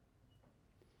son.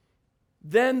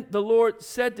 Then the Lord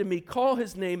said to me, call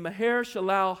his name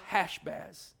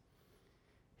Maher-Shalal-Hashbaz.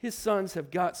 His sons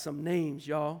have got some names,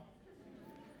 y'all.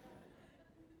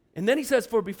 And then he says,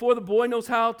 for before the boy knows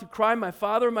how to cry, my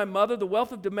father and my mother, the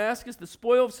wealth of Damascus, the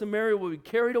spoil of Samaria will be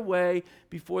carried away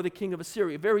before the king of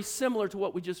Assyria. Very similar to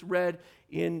what we just read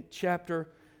in chapter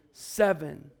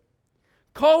 7.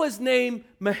 Call his name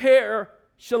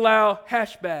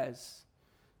Maher-shalal-hash-baz.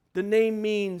 The name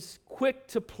means quick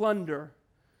to plunder,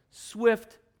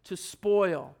 swift to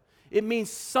spoil. It means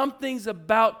something's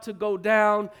about to go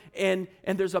down and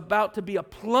there's about to be a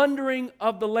plundering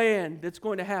of the land that's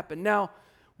going to happen. Now,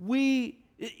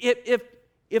 if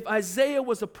Isaiah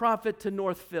was a prophet to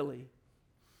North Philly,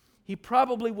 he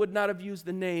probably would not have used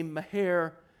the name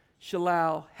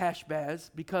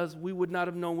Maher-shalal-hash-baz because we would not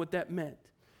have known what that meant.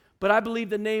 But I believe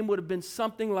the name would have been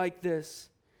something like this.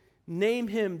 Name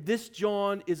him, this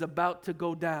John is about to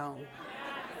go down.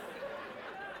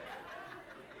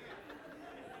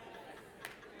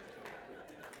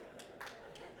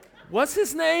 What's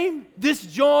his name? This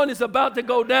John is about to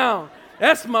go down.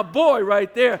 That's my boy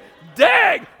right there.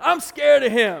 Dang, I'm scared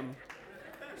of him.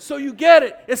 So you get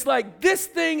it. It's like this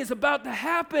thing is about to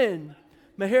happen.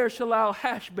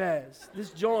 Maher-shalal-hash-baz. This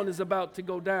John is about to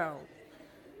go down.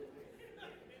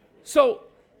 So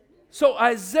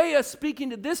Isaiah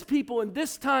speaking to this people in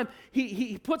this time,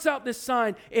 he puts out this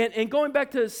sign, and going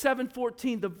back to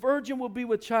 7:14, the virgin will be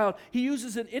with child. He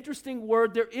uses an interesting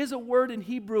word. There is a word in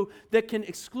Hebrew that can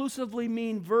exclusively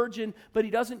mean virgin, but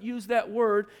he doesn't use that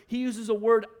word. He uses a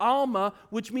word alma,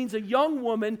 which means a young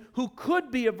woman who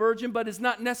could be a virgin, but is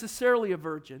not necessarily a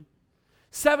virgin.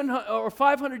 700 or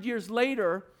 500 years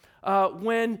later,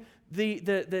 when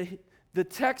the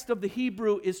text of the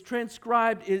Hebrew is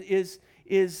transcribed, is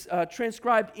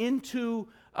transcribed into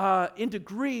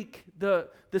Greek, the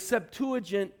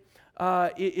Septuagint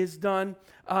is done.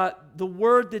 The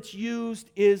word that's used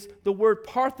is the word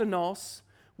parthenos,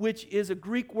 which is a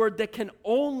Greek word that can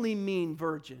only mean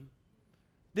virgin.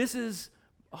 This is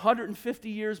 150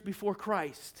 years before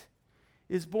Christ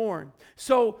is born.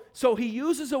 So he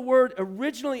uses a word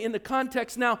originally in the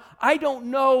context. Now, I don't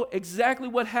know exactly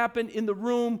what happened in the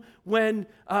room when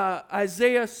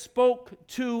Isaiah spoke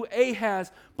to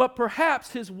Ahaz, but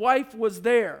perhaps his wife was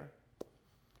there.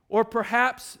 Or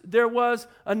perhaps there was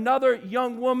another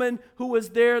young woman who was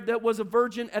there that was a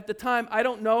virgin at the time. I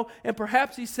don't know. And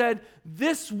perhaps he said,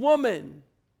 this woman,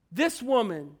 the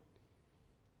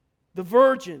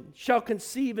virgin, shall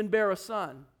conceive and bear a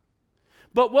son.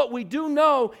 But what we do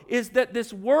know is that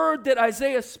this word that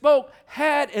Isaiah spoke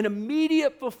had an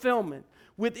immediate fulfillment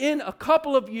within a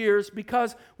couple of years,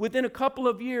 because within a couple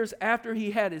of years after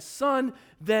he had his son,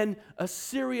 then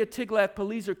Assyria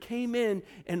Tiglath-Pileser came in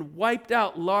and wiped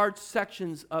out large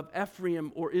sections of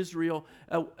Ephraim or Israel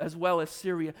as well as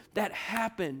Syria. That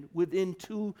happened within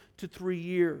 2 to 3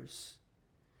 years.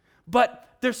 But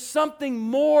there's something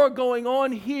more going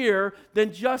on here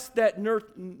than just that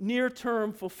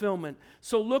near-term fulfillment.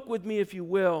 So look with me, if you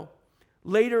will,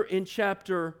 later in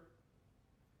chapter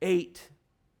 8.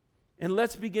 And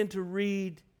let's begin to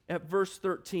read at verse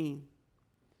 13.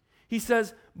 He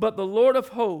says, but the Lord of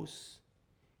hosts,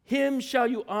 him shall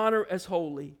you honor as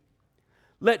holy.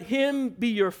 Let him be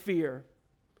your fear.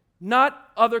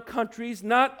 Not other countries,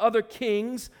 not other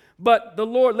kings, but the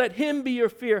Lord. Let him be your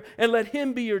fear, and let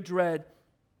him be your dread.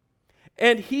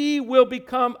 And he will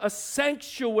become a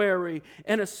sanctuary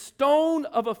and a stone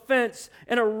of offense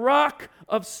and a rock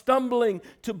of stumbling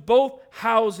to both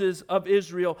houses of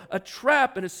Israel, a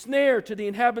trap and a snare to the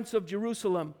inhabitants of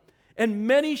Jerusalem. And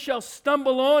many shall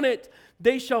stumble on it.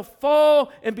 They shall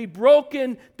fall and be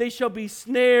broken. They shall be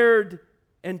snared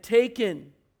and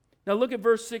taken. Now look at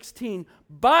verse 16.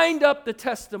 Bind up the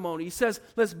testimony. He says,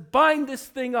 let's bind this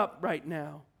thing up right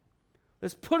now.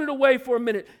 Let's put it away for a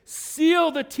minute. Seal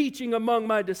the teaching among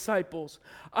my disciples.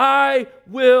 I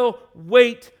will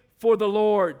wait for the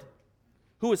Lord,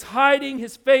 who is hiding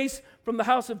his face from the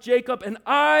house of Jacob, and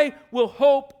I will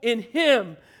hope in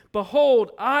him. Behold,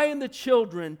 I and the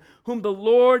children whom the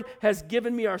Lord has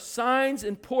given me are signs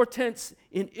and portents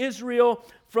in Israel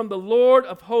from the Lord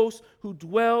of hosts who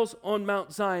dwells on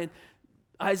Mount Zion.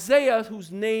 Isaiah,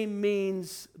 whose name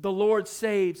means the Lord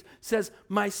saves, says,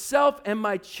 myself and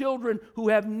my children who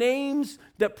have names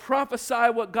that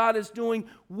prophesy what God is doing,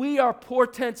 we are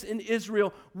portents in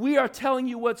Israel. We are telling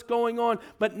you what's going on,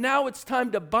 but now it's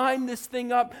time to bind this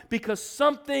thing up because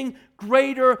something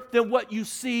greater than what you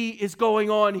see is going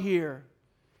on here.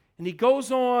 And he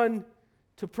goes on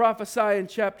to prophesy in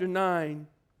chapter 9,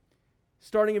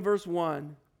 starting in verse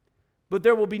 1. But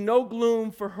there will be no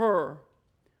gloom for her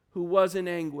who was in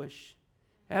anguish.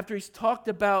 After he's talked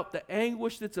about the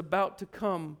anguish that's about to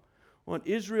come on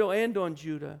Israel and on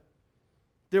Judah,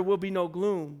 there will be no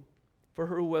gloom for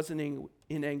her who was in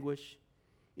anguish.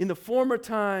 In the former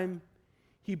time,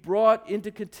 He brought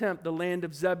into contempt the land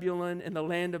of Zebulun and the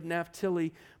land of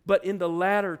Naphtali, but in the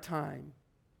latter time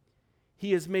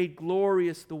he has made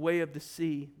glorious the way of the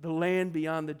sea, the land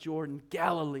beyond the Jordan,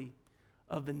 Galilee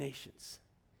of the nations.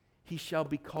 He shall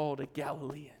be called a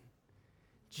Galilean.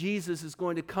 Jesus is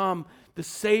going to come. The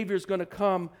Savior is going to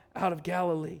come out of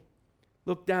Galilee.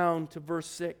 Look down to verse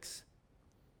 6.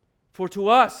 For to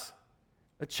us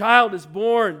a child is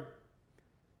born,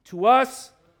 to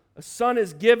us a son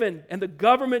is given, and the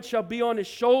government shall be on his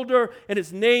shoulder, and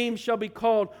his name shall be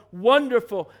called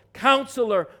Wonderful,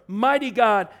 Counselor, Mighty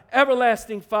God,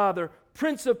 Everlasting Father,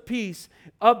 Prince of Peace.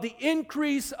 Of the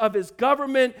increase of his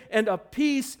government and of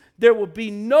peace there will be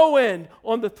no end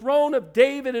on the throne of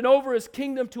David and over his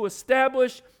kingdom, to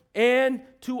establish and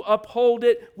to uphold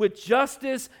it with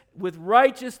justice, with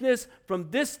righteousness from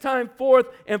this time forth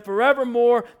and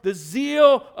forevermore. The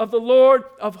zeal of the Lord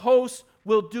of hosts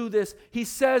will do this. He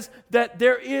says that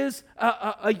there is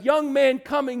a young man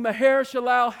coming,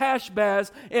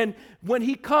 Maher-shalal-Hash-Baz, and when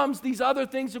he comes, these other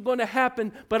things are going to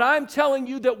happen. But I'm telling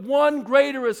you that one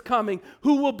greater is coming,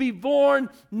 who will be born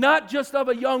not just of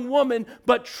a young woman,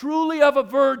 but truly of a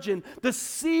virgin. The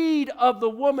seed of the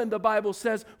woman, the Bible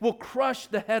says, will crush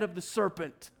the head of the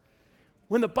serpent.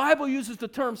 When the Bible uses the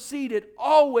term seed, it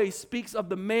always speaks of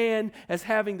the man as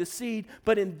having the seed.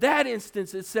 But in that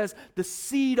instance, it says the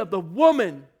seed of the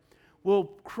woman will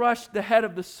crush the head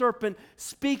of the serpent,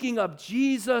 speaking of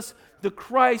Jesus, the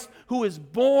Christ, who is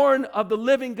born of the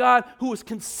living God, who is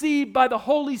conceived by the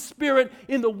Holy Spirit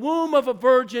in the womb of a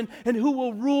virgin, and who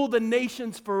will rule the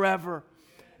nations forever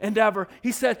and ever.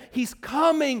 He said, He's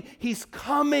coming, He's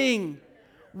coming.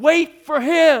 Wait for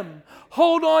Him.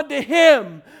 Hold on to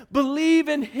Him. Believe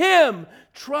in Him.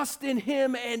 Trust in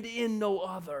Him and in no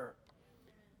other.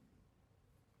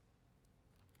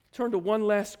 Turn to one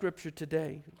last scripture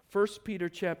today. 1 Peter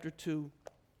chapter 2.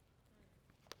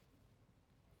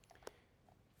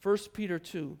 1 Peter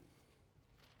 2.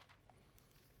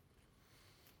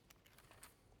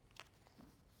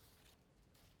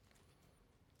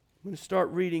 I'm going to start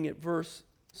reading at verse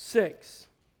 6.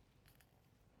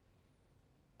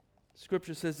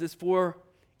 Scripture says this, for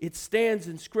it stands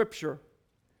in Scripture,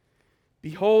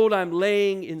 behold, I'm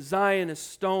laying in Zion a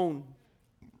stone,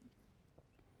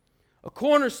 a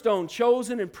cornerstone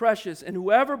chosen and precious, and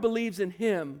whoever believes in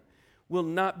Him will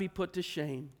not be put to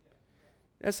shame.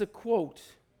 That's a quote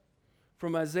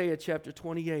from Isaiah chapter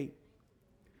 28.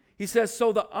 He says,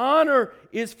 so the honor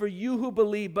is for you who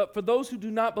believe, but for those who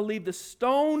do not believe, the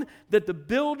stone that the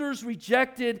builders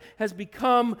rejected has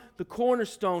become the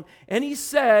cornerstone. And he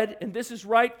said, and this is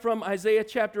right from Isaiah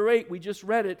chapter 8, we just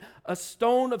read it, a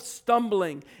stone of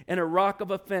stumbling and a rock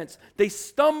of offense. They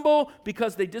stumble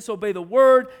because they disobey the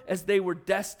word as they were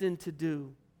destined to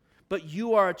do. But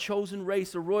you are a chosen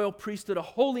race, a royal priesthood, a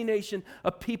holy nation,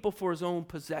 a people for His own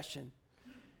possession.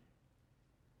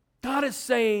 God is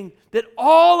saying that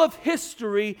all of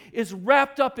history is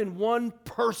wrapped up in one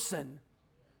person.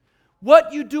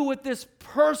 What you do with this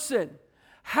person,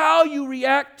 how you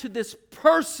react to this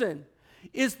person,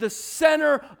 is the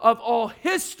center of all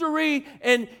history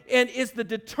and is the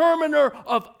determiner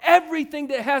of everything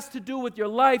that has to do with your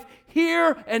life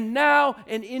here and now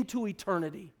and into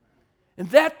eternity. And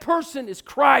that person is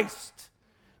Christ,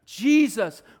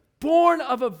 Jesus, born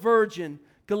of a virgin.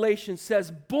 Galatians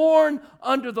says, born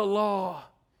under the law,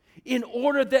 in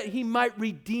order that He might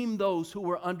redeem those who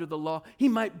were under the law. He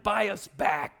might buy us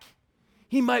back.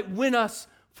 He might win us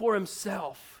for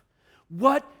Himself.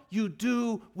 What you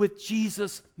do with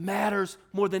Jesus matters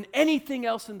more than anything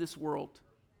else in this world.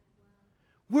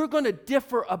 We're going to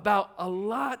differ about a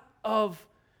lot of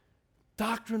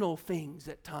doctrinal things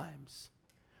at times.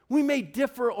 We may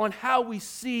differ on how we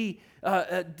see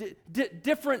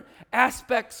different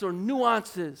aspects or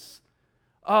nuances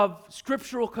of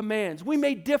scriptural commands. We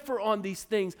may differ on these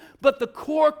things, but the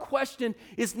core question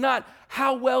is not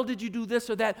how well did you do this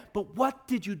or that, but what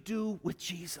did you do with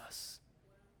Jesus?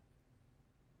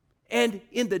 And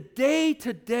in the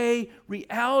day-to-day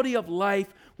reality of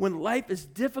life, when life is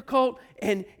difficult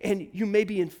and you may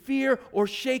be in fear or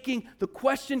shaking, the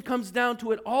question comes down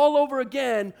to it all over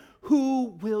again.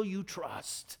 Who will you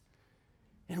trust?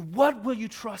 And what will you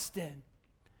trust in?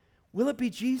 Will it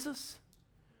be Jesus?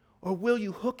 Or will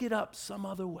you hook it up some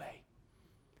other way?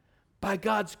 By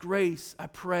God's grace, I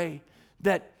pray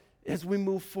that as we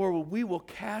move forward, we will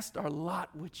cast our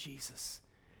lot with Jesus.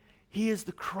 He is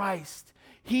the Christ.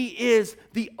 He is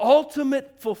the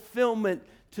ultimate fulfillment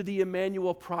to the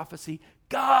Emmanuel prophecy.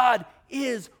 God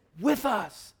is with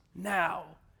us now,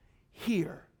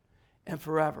 here, and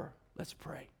forever. Let's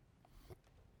pray.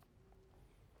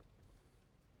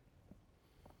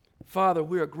 Father,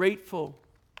 we are grateful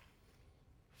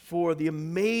for the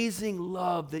amazing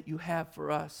love that you have for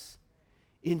us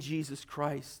in Jesus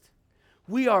Christ.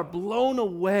 We are blown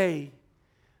away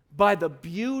by the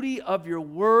beauty of your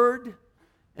word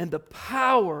and the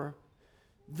power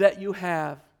that you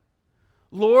have.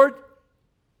 Lord,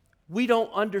 we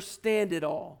don't understand it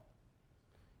all.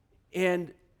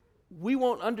 And we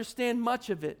won't understand much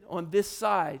of it on this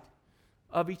side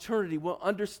of eternity. We'll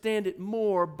understand it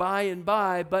more by and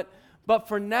by, but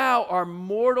for now, our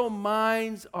mortal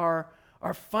minds, our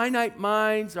finite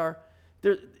minds,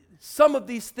 some of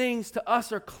these things to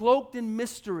us are cloaked in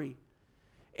mystery.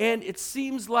 And it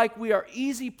seems like we are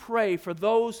easy prey for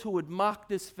those who would mock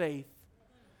this faith.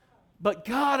 But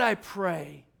God, I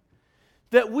pray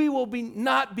that we will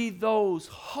not be those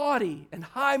haughty and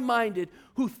high-minded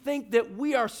who think that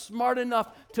we are smart enough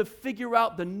to figure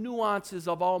out the nuances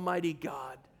of Almighty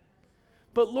God.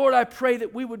 But Lord, I pray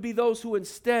that we would be those who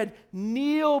instead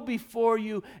kneel before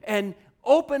you and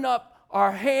open up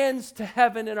our hands to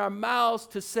heaven and our mouths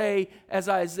to say, as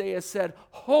Isaiah said,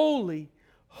 holy,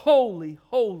 holy,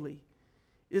 holy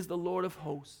is the Lord of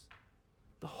hosts.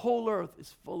 The whole earth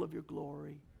is full of your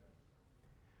glory.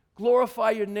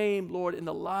 Glorify your name, Lord, in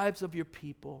the lives of your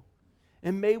people.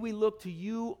 And may we look to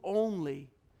you only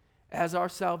as our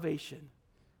salvation.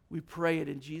 We pray it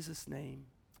in Jesus' name.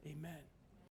 Amen.